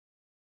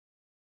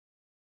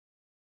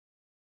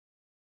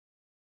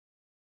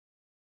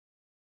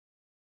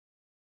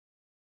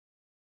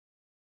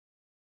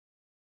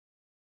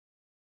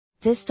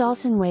This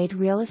Dalton Wade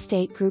Real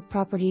Estate Group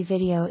property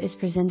video is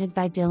presented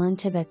by Dylan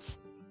Tibbetts.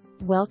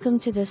 Welcome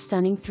to this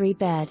stunning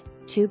 3-bed,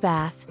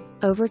 2-bath,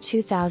 over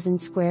 2,000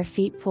 square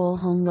feet pool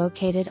home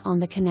located on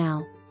the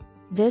canal.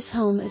 This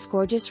home is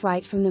gorgeous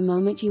right from the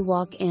moment you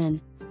walk in.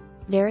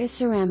 There is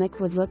ceramic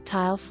wood look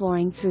tile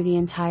flooring through the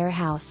entire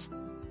house.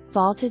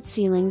 Vaulted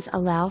ceilings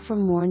allow for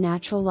more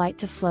natural light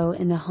to flow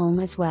in the home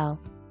as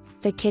well.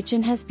 The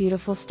kitchen has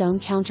beautiful stone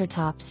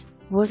countertops,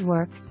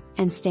 woodwork,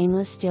 and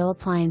stainless steel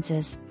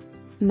appliances.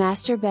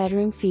 Master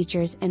bedroom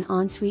features an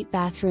ensuite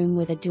bathroom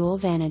with a dual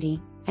vanity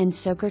and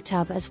soaker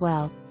tub as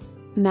well.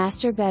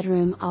 Master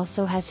bedroom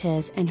also has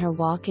his and her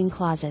walk-in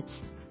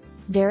closets.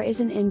 There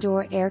is an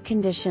indoor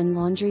air-conditioned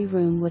laundry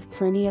room with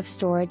plenty of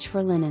storage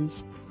for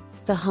linens.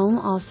 The home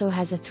also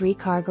has a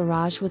 3-car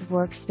garage with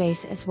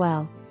workspace as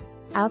well.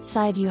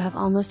 Outside you have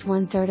almost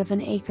 1/3 of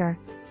an acre,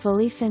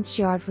 fully fenced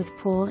yard with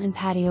pool and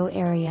patio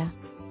area.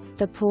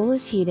 The pool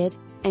is heated,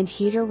 and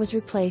heater was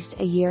replaced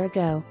a year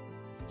ago.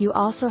 You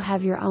also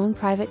have your own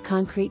private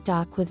concrete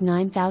dock with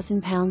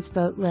 9,000 pounds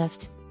boat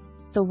lift.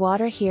 The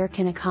water here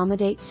can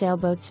accommodate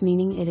sailboats,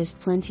 meaning it is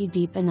plenty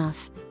deep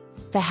enough.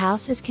 The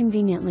house is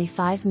conveniently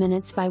 5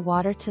 minutes by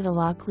water to the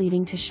lock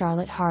leading to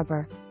Charlotte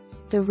Harbor.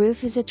 The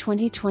roof is a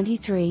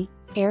 2023,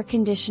 air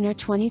conditioner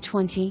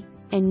 2020,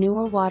 and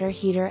newer water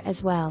heater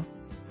as well.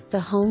 The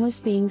home is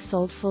being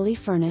sold fully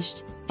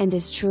furnished, and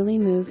is truly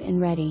move-in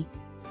ready.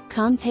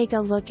 Come take a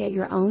look at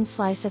your own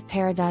slice of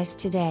paradise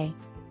today.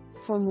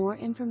 For more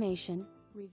information,